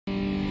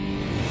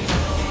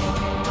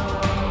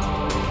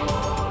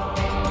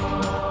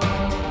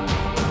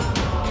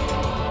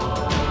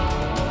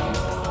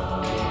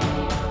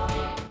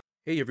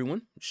Hey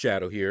everyone,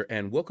 Shadow here,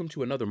 and welcome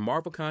to another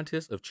Marvel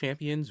Contest of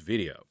Champions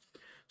video.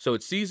 So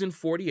it's season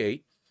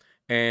 48,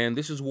 and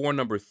this is war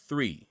number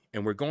 3,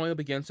 and we're going up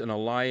against an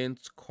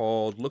alliance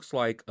called, looks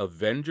like,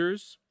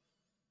 Avengers.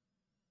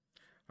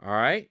 All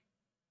right.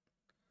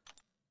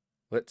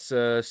 Let's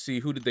see,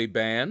 who did they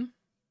ban?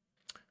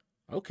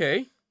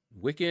 Okay,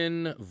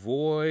 Wiccan,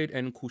 Void,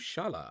 and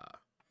Kushala.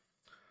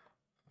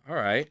 All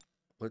right,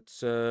 let's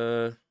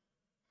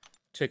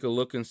take a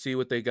look and see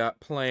what they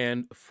got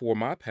planned for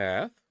my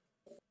path.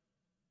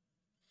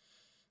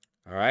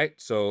 All right,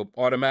 so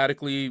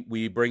automatically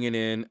we bringing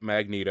in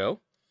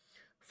Magneto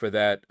for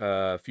that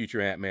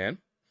future Ant-Man.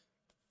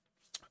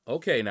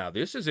 Okay, now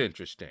this is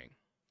interesting.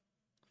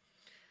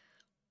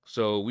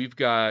 So we've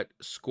got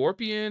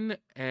Scorpion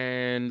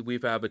and we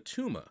have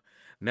Atuma.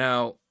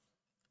 Now,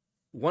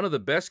 one of the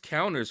best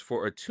counters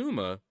for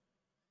Atuma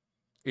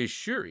is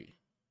Shuri.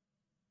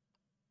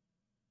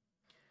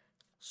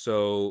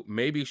 So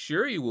maybe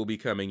Shuri will be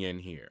coming in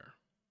here.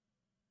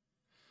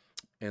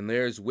 And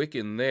there's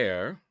Wiccan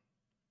there.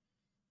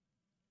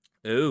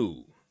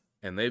 Ooh,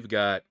 and they've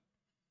got,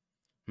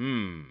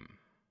 who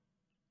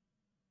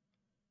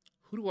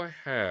do I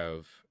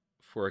have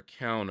for a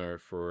counter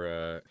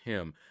for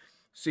him?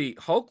 See,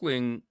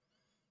 Hulkling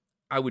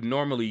I would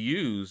normally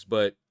use,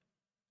 but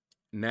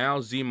now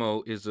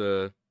Zemo is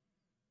a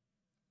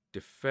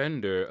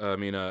defender,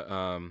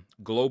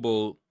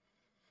 global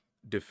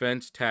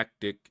defense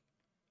tactic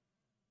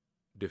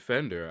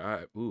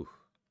defender.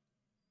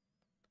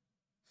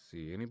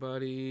 See,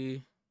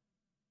 anybody?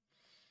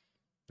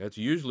 That's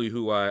usually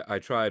who I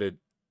try to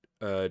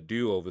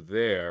do over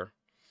there.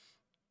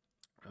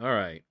 All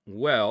right,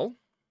 well,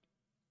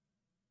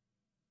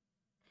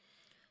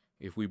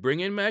 if we bring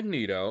in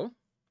Magneto,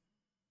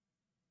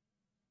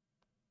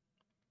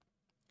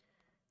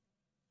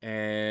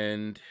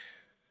 and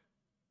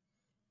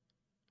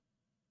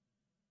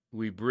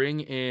we bring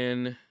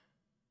in,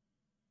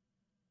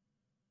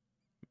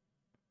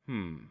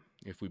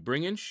 if we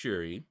bring in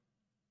Shuri,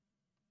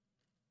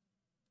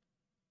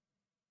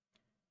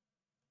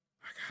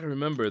 I gotta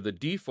remember the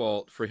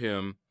default for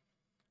him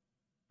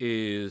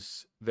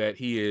is that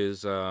he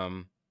is,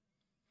 let's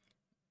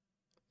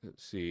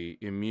see,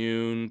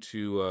 immune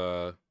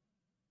to,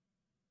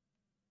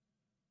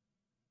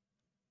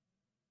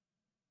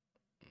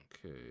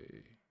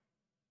 okay,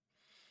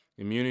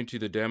 immunity to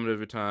the damage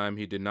over time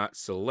he did not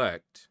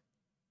select.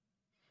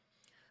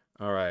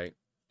 All right,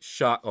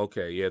 shock,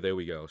 okay, yeah, there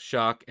we go.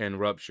 Shock and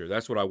rupture,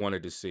 that's what I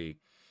wanted to see.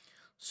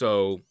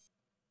 So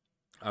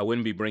I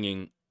wouldn't be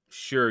bringing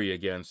Shuri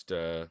against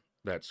that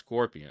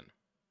Scorpion.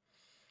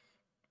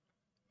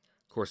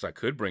 Of course, I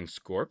could bring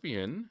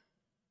Scorpion.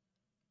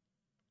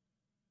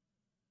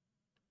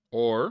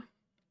 Or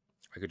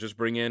I could just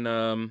bring in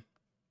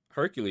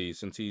Hercules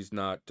since he's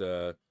not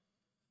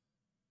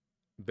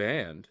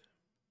banned.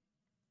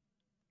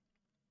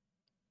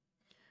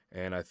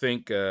 And I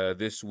think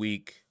this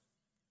week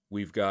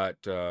we've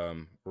got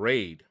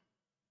Raid.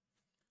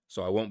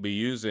 So I won't be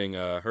using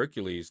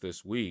Hercules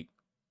this week.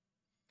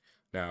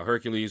 Now,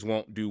 Hercules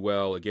won't do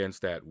well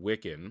against that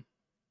Wiccan.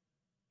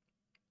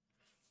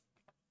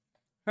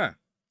 Huh.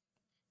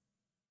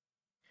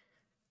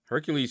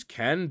 Hercules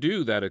can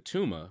do that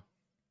Atuma,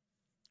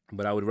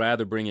 but I would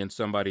rather bring in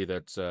somebody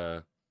that's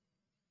a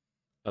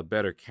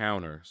better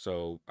counter.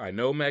 So I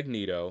know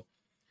Magneto,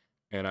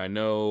 and I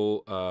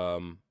know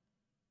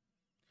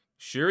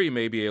Shuri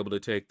may be able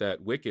to take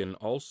that Wiccan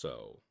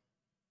also.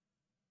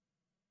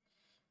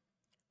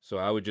 So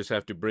I would just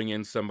have to bring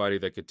in somebody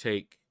that could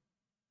take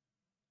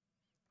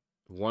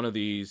one of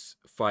these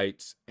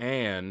fights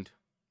and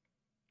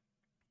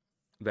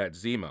that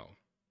Zemo.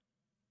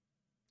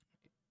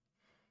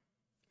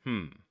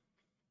 All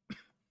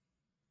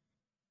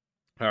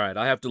right,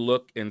 I have to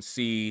look and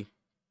see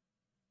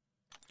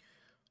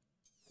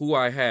who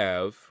I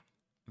have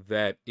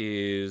that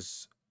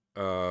is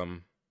that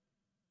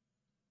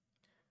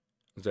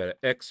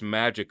Ex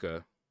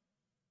Magica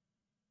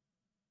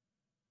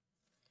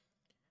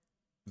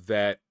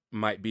that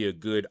might be a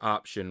good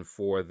option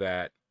for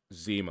that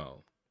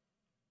Zemo.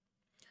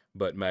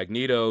 But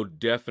Magneto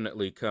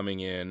definitely coming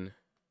in.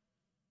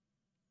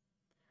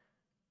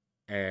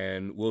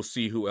 And we'll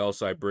see who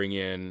else I bring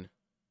in.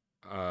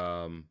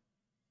 I'm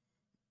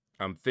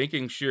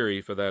thinking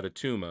Shuri for that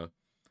Atuma,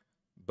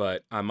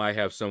 but I might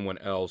have someone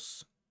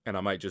else, and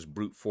I might just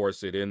brute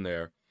force it in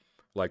there,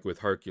 like with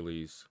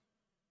Hercules.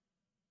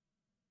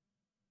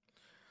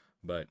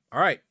 But,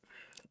 all right,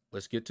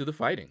 let's get to the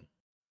fighting.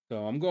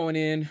 So I'm going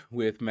in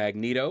with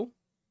Magneto,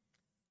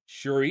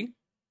 Shuri,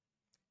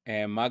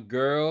 and my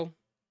girl,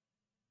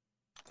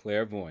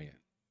 Clairvoyant.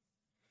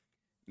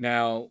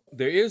 Now,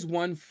 there is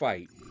one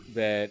fight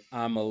that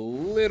I'm a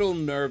little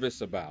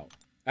nervous about.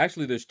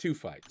 Actually, there's two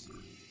fights.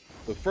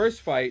 The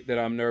first fight that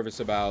I'm nervous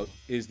about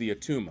is the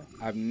Atuma.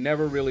 I've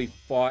never really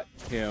fought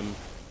him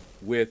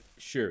with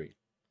Shuri.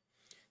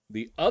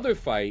 The other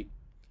fight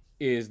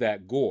is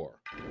that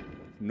Gore.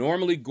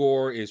 Normally,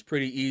 Gore is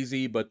pretty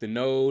easy, but the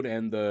node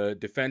and the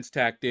defense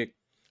tactic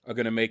are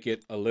going to make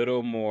it a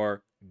little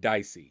more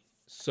dicey.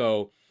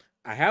 So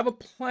I have a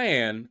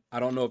plan. I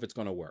don't know if it's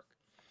going to work.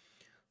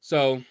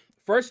 So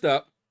first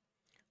up,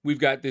 we've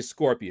got this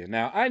scorpion.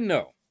 Now, I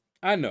know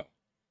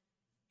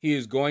he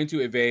is going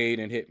to evade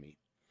and hit me.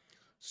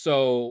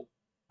 So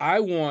I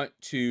want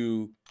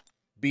to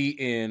be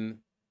in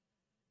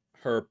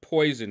her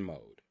poison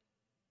mode.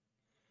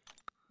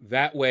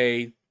 That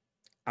way,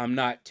 I'm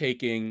not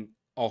taking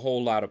a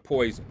whole lot of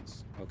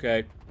poisons,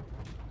 okay?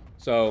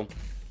 So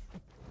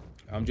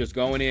I'm just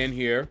going in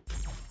here.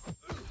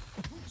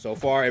 So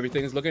far,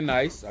 everything is looking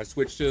nice. I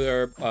switched to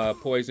her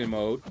poison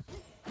mode,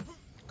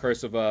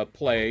 Curse of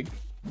Plague,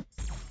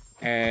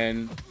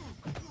 and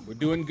we're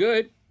doing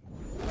good.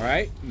 All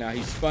right, now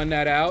he spun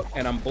that out,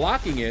 and I'm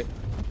blocking it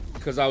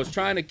because I was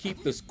trying to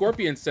keep the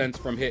scorpion sense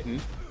from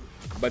hitting,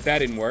 but that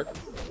didn't work.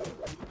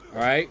 All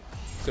right,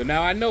 so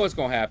now I know it's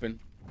gonna happen.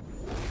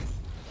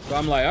 So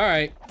I'm like, all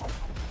right,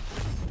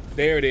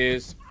 there it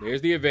is.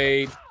 There's the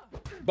evade,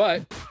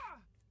 but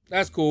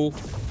that's cool.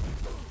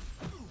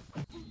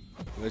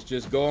 Let's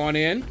just go on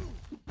in,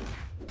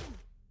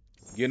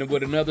 get him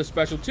with another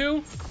special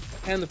 2,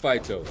 and the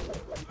fight's over.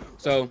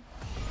 So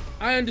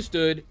I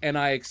understood and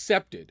I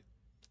accepted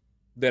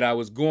that I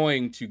was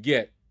going to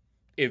get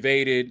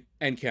evaded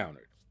and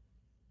countered.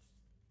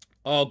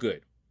 All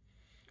good.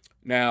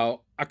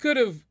 Now, I could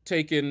have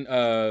taken,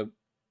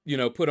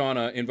 put on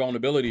an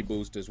invulnerability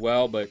boost as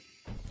well, but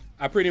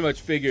I pretty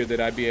much figured that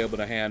I'd be able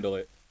to handle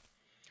it.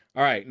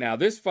 All right, now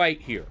this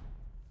fight here.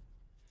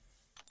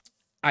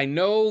 I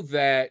know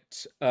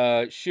that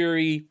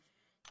Shuri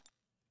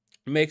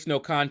makes no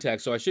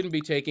contact, so I shouldn't be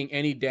taking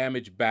any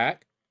damage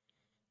back,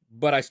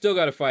 but I still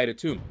got to fight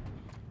Atuma.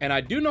 And I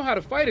do know how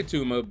to fight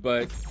Atuma,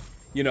 but,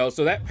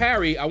 so that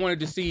parry, I wanted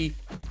to see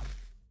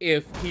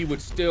if he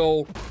would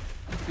still,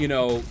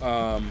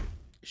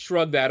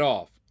 shrug that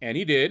off. And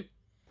he did.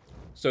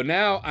 So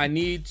now I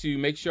need to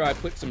make sure I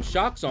put some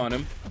shocks on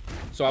him.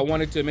 So I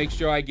wanted to make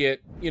sure I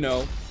get,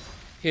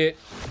 hit.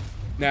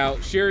 Now,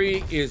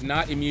 Shuri is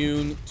not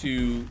immune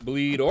to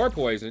bleed or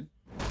poison.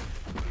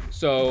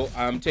 So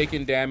I'm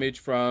taking damage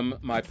from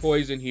my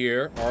poison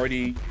here.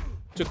 Already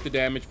took the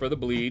damage for the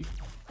bleed.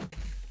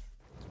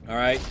 All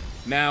right.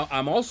 Now,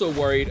 I'm also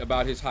worried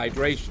about his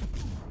hydration.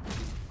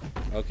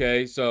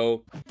 Okay,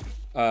 so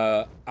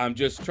I'm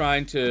just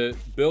trying to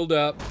build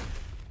up,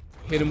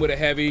 hit him with a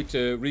heavy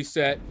to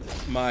reset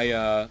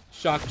my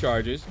shock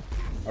charges.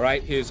 All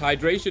right, his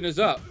hydration is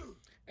up.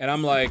 And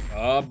I'm like,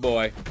 oh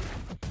boy.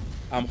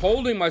 I'm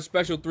holding my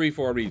special 3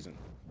 for a reason.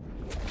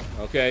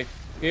 Okay,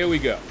 here we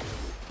go.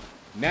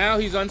 Now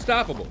he's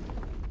unstoppable.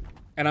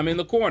 And I'm in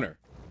the corner.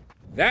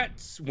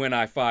 That's when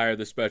I fire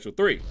the special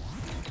 3.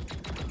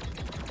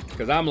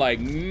 Because I'm like,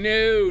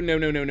 no.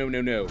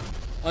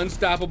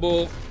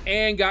 Unstoppable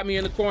and got me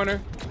in the corner?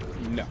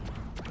 No.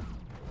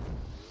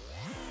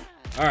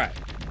 All right.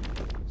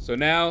 So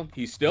now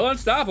he's still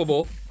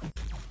unstoppable.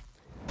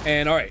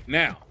 And all right,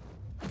 now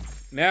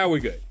we're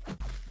good.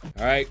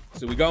 All right,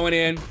 so we're going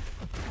in.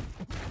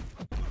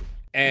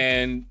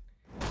 And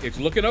it's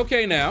looking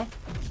okay now.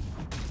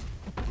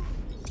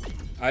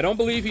 I don't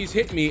believe he's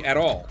hit me at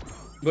all.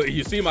 But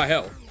you see my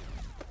health.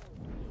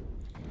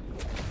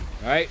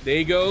 All right, there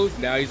he goes.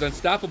 Now he's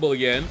unstoppable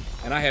again.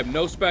 And I have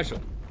no special.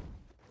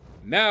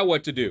 Now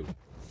what to do?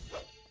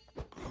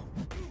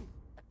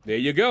 There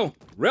you go.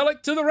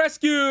 Relic to the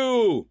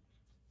rescue. All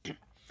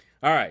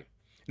right.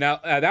 Now,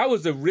 that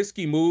was a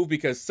risky move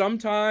because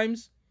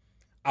sometimes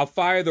I'll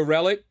fire the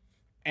relic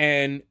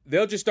and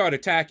they'll just start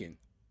attacking.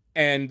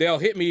 And they'll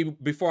hit me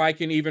before I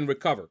can even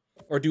recover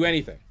or do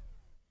anything.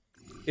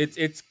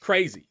 It's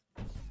crazy.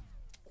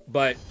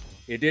 But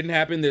it didn't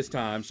happen this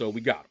time, so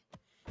we got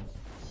him.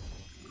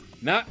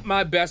 Not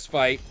my best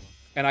fight,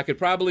 and I could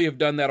probably have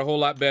done that a whole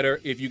lot better.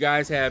 If you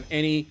guys have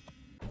any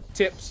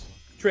tips,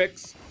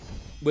 tricks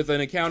with an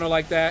encounter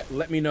like that,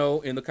 let me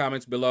know in the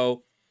comments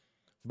below.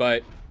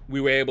 But we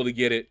were able to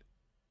get it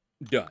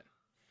done.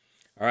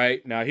 All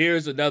right, now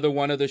here's another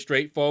one of the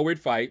straightforward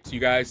fights. You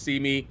guys see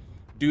me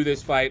do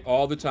this fight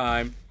all the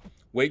time.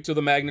 Wait till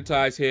the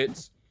magnetize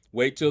hits.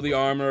 Wait till the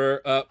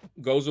armor up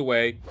goes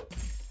away.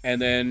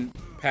 And then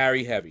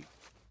parry heavy.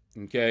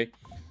 Okay?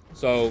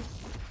 So,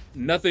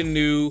 nothing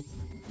new.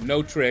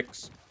 No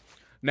tricks.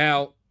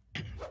 Now,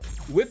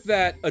 with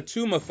that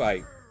Atuma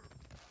fight,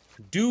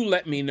 do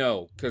let me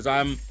know. Because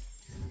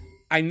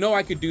I know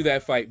I could do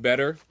that fight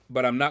better.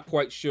 But I'm not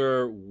quite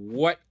sure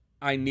what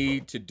I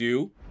need to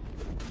do.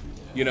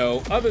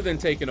 Other than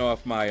taking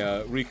off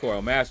my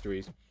recoil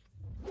masteries.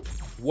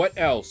 What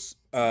else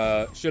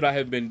should I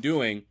have been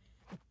doing?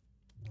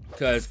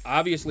 Because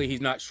obviously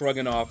he's not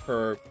shrugging off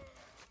her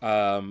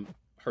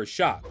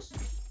shocks.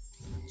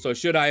 So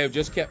should I have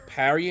just kept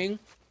parrying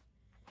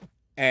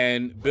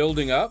and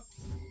building up?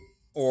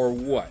 Or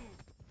what?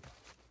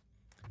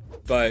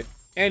 But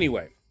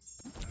anyway,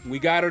 we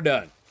got her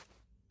done.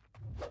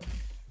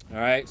 All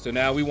right, so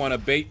now we want to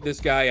bait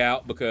this guy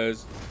out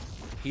because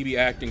he be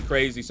acting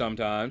crazy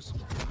sometimes.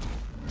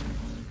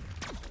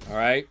 All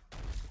right.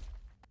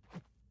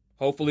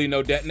 Hopefully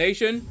no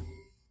detonation.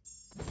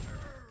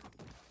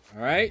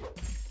 All right.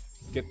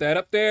 Get that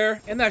up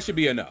there, and that should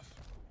be enough.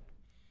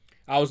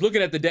 I was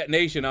looking at the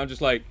detonation. I'm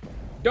just like,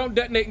 don't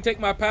detonate and take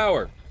my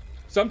power.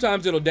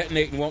 Sometimes it'll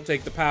detonate and won't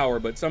take the power,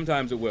 but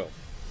sometimes it will.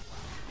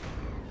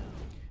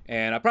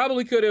 And I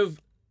probably could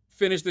have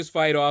finished this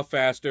fight off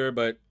faster,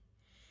 but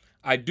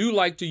I do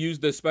like to use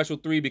the special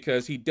 3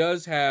 because he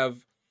does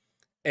have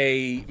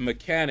a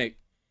mechanic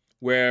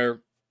where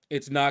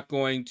it's not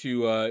going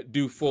to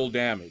do full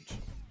damage.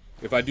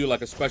 If I do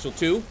like a special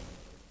 2,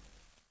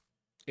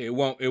 it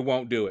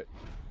won't do it.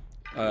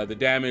 The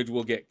damage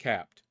will get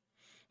capped.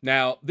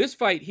 Now, this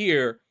fight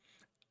here,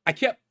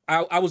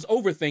 I was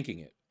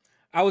overthinking it.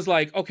 I was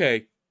like,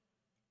 okay,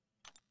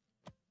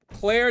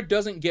 Claire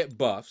doesn't get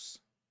buffs,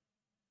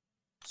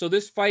 so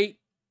this fight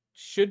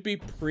should be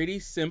pretty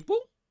simple.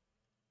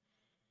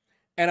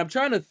 And I'm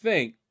trying to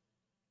think,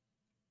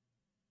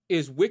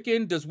 does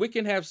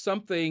Wiccan have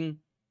something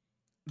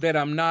that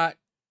I'm not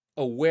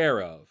aware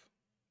of?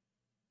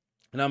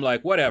 And I'm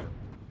like, whatever.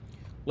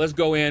 Let's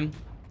go in.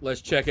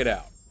 Let's check it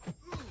out.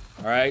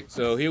 All right,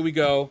 so here we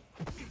go.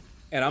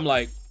 And I'm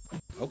like,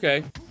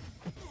 okay,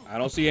 I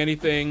don't see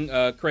anything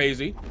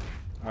crazy.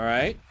 All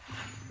right,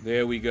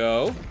 there we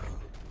go.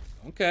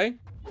 Okay,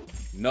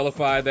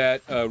 nullify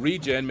that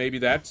regen. Maybe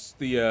that's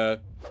the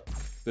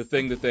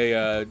thing that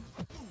they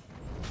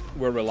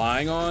were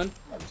relying on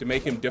to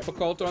make him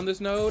difficult on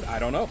this node. I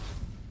don't know.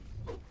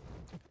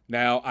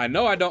 Now, I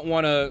know I don't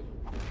want to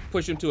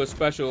push him to a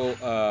special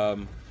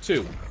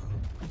 2.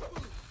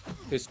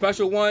 His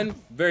special 1,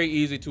 very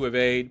easy to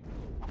evade,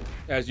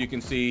 as you can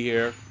see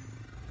here.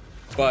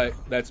 But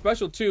that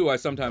special 2, I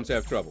sometimes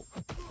have trouble.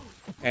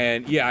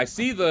 And yeah, I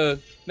see the...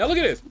 Now look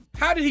at this.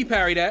 How did he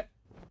parry that?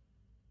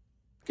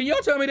 Can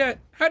y'all tell me that?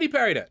 How did he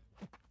parry that?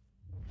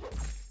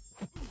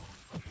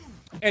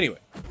 Anyway,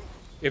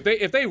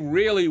 if they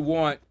really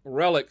want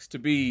relics to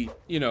be,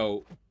 you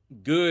know,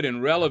 good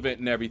and relevant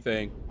and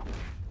everything,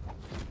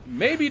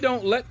 maybe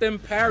don't let them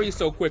parry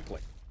so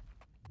quickly.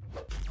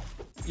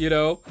 You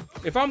know,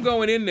 if I'm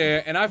going in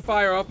there and I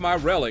fire off my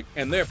relic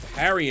and they're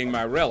parrying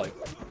my relic,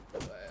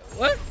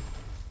 what?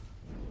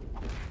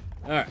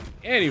 All right,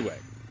 anyway,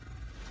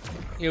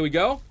 here we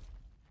go.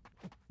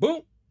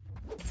 Boom.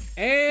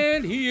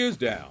 And he is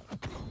down.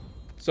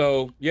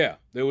 So, yeah,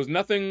 there was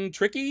nothing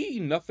tricky,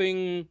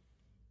 nothing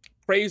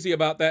crazy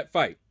about that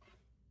fight.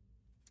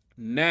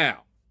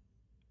 Now,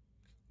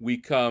 we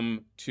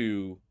come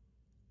to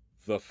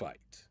the fight.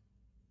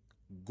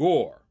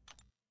 Gore.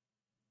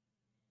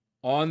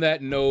 On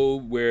that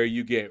node where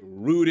you get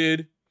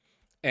rooted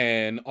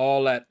and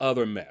all that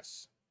other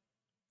mess.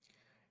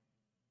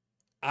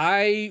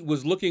 I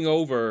was looking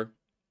over,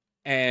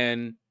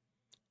 and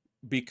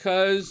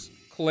because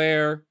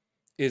Claire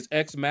is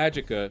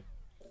ex-Magica,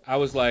 I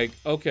was like,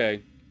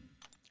 okay,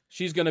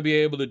 she's going to be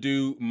able to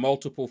do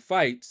multiple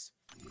fights,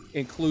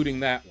 including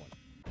that one.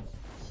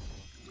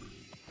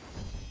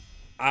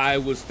 I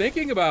was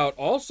thinking about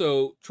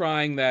also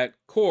trying that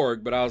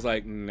Korg, but I was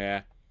like,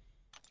 nah.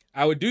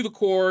 I would do the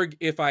Korg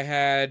if I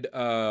had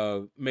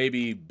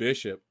maybe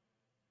Bishop,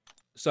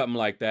 something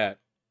like that.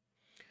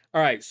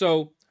 All right,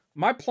 so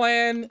my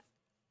plan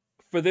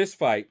for this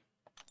fight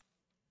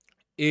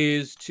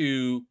is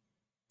to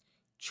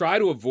try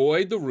to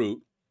avoid the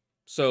root.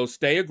 So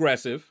stay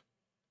aggressive,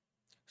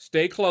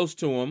 stay close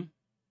to him.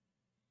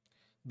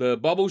 The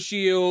bubble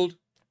shield,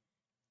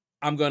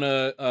 I'm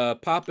gonna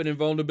pop an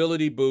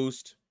invulnerability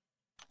boost,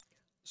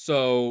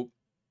 so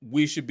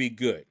we should be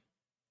good,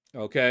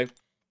 okay?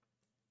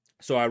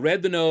 So I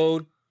read the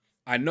node,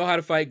 I know how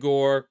to fight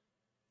Gore,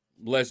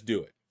 let's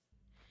do it.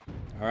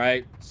 All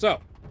right, so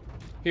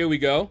here we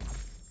go.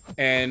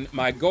 And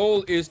my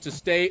goal is to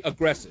stay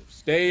aggressive,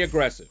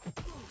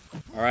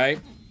 all right?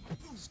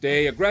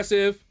 Stay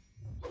aggressive.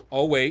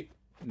 Oh, wait,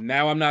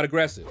 now I'm not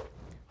aggressive.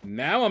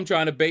 Now I'm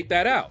trying to bait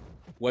that out.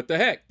 What the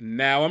heck?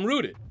 Now I'm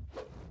rooted.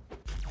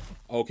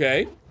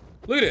 Okay,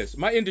 look at this,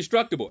 my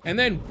indestructible, and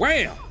then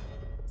wham!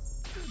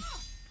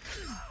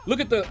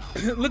 Look at the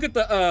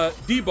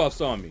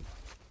debuffs on me.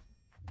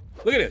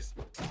 Look at this,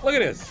 look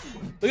at this.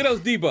 Look at those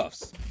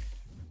debuffs.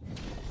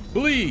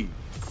 Bleed,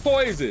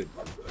 poison,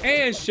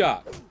 and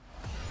shock.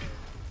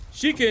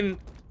 She can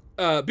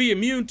be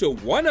immune to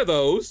one of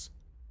those.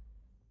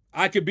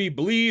 I could be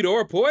bleed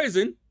or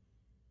poison,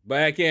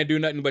 but I can't do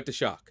nothing but the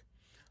shock.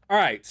 All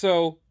right,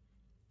 so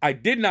I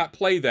did not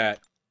play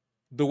that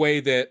the way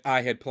that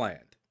I had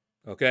planned,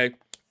 okay?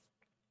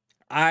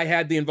 I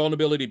had the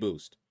invulnerability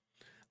boost.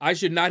 I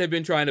should not have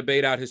been trying to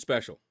bait out his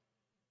special,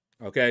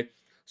 okay?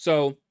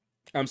 So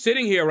I'm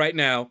sitting here right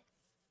now,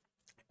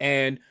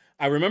 and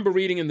I remember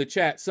reading in the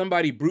chat,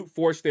 somebody brute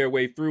forced their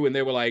way through, and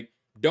they were like,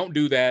 don't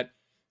do that.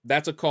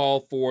 That's a call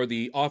for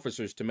the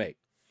officers to make.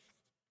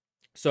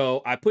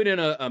 So I put in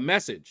a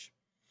message,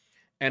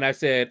 and I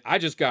said, I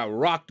just got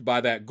rocked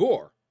by that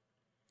Gore.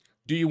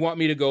 Do you want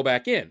me to go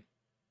back in?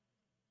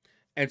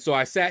 And so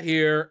I sat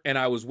here, and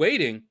I was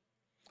waiting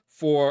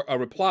for a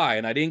reply,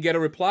 and I didn't get a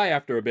reply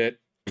after a bit.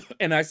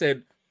 And I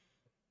said,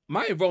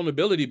 my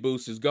invulnerability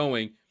boost is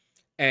going,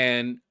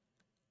 and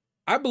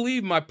I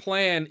believe my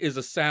plan is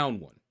a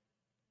sound one.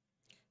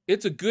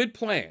 It's a good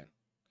plan.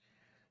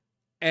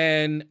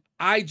 And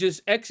I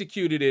just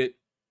executed it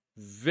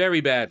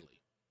very badly.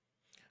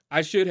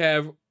 I should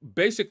have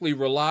basically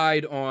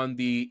relied on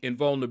the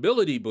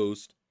invulnerability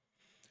boost,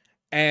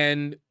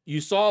 and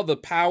you saw the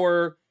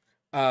power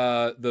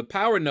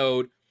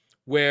node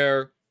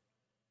where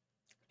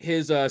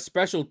his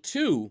special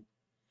 2,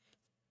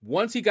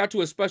 once he got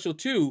to a special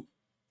 2,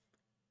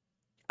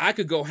 I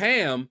could go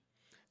ham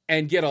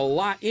and get a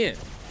lot in.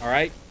 All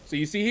right, so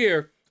you see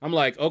here, I'm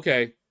like,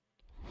 okay,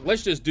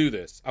 let's just do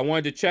this. I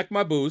wanted to check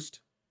my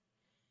boost,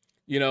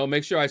 you know,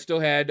 make sure I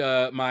still had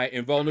my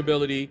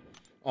invulnerability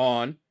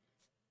on.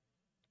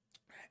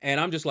 And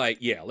I'm just like,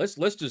 yeah, let's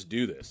just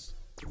do this.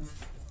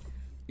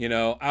 You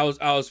know, I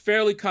was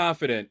fairly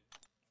confident,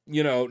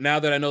 you know,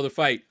 now that I know the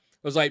fight.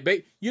 I was like,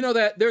 you know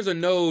that there's a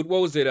node,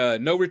 what was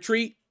it, no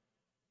retreat?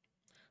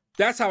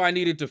 That's how I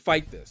needed to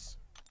fight this.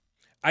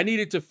 I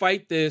needed to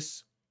fight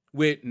this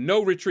with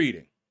no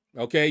retreating,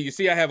 okay? You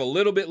see I have a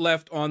little bit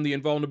left on the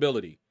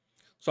invulnerability.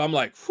 So I'm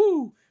like,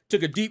 whew,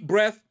 took a deep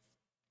breath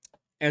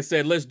and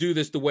said, let's do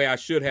this the way I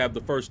should have the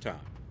first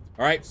time.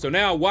 All right, so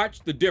now watch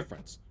the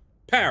difference.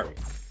 Parry.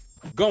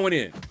 Going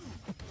in.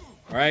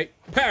 All right.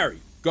 Parry.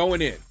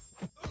 Going in.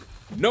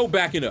 No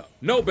backing up.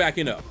 No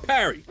backing up.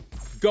 Parry.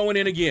 Going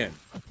in again.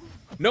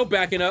 No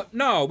backing up.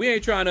 No, we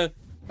ain't trying to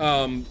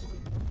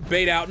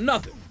bait out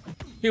nothing.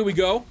 Here we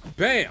go.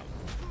 Bam.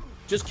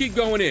 Just keep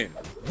going in.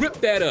 Rip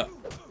that up.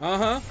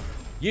 Uh-huh.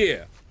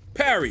 Yeah.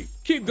 Parry.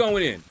 Keep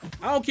going in.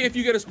 I don't care if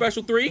you get a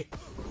special 3.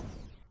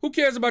 Who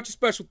cares about your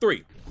special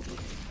 3?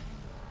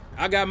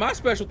 I got my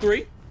special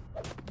 3.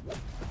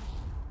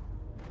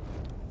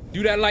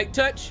 Do that light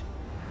touch.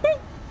 Boop.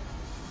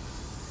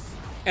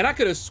 And I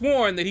could have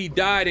sworn that he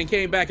died and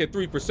came back at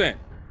 3%. All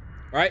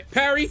right,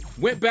 parry,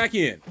 went back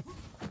in.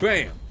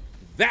 Bam.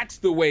 That's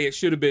the way it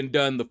should have been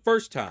done the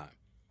first time.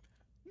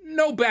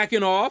 No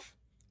backing off,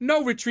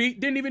 no retreat,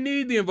 didn't even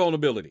need the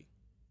invulnerability.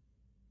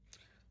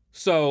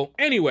 So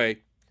anyway,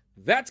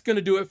 that's going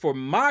to do it for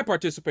my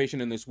participation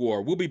in this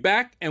war. We'll be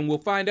back and we'll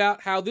find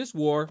out how this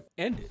war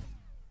ended.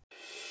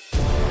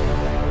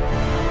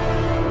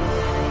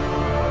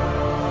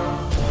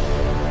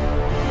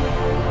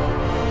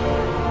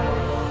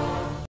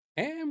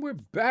 And we're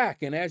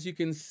back, and as you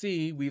can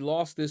see, we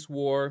lost this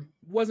war.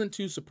 Wasn't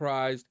too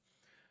surprised.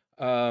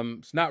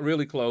 It's not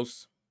really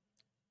close.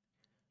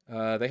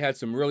 They had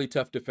some really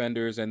tough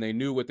defenders, and they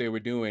knew what they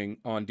were doing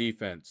on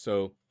defense.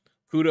 So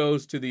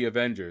kudos to the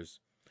Avengers.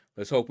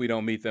 Let's hope we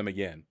don't meet them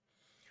again.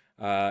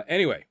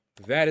 Anyway,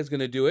 that is going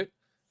to do it.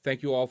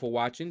 Thank you all for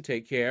watching.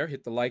 Take care.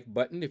 Hit the like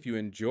button if you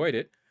enjoyed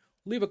it.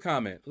 Leave a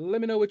comment.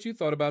 Let me know what you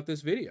thought about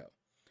this video.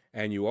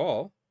 And you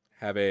all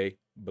have a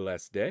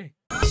blessed day.